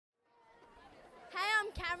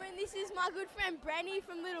and this is my good friend Brenny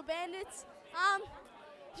from Little Bandits.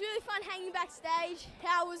 It's really fun hanging backstage.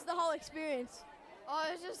 How was the whole experience? Oh,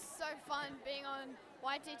 it was just so fun being on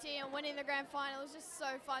YTT and winning the grand final. It was just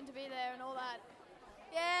so fun to be there and all that.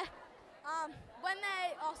 Yeah. When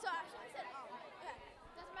they, oh sorry, I should have said, okay.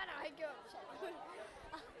 Doesn't matter, I go.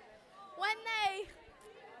 When they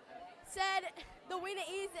said the winner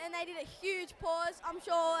is, and they did a huge pause, I'm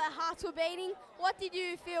sure our hearts were beating. What did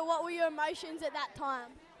you feel? What were your emotions at that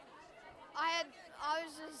time?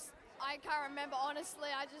 I can't remember honestly.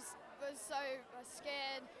 I just was so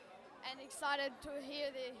scared and excited to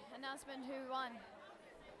hear the announcement who won.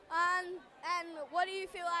 And what do you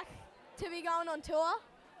feel like to be going on tour?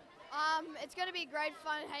 It's going to be great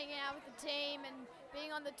fun hanging out with the team and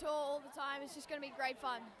being on the tour all the time. It's just going to be great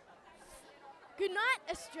fun. Good night,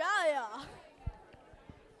 Australia.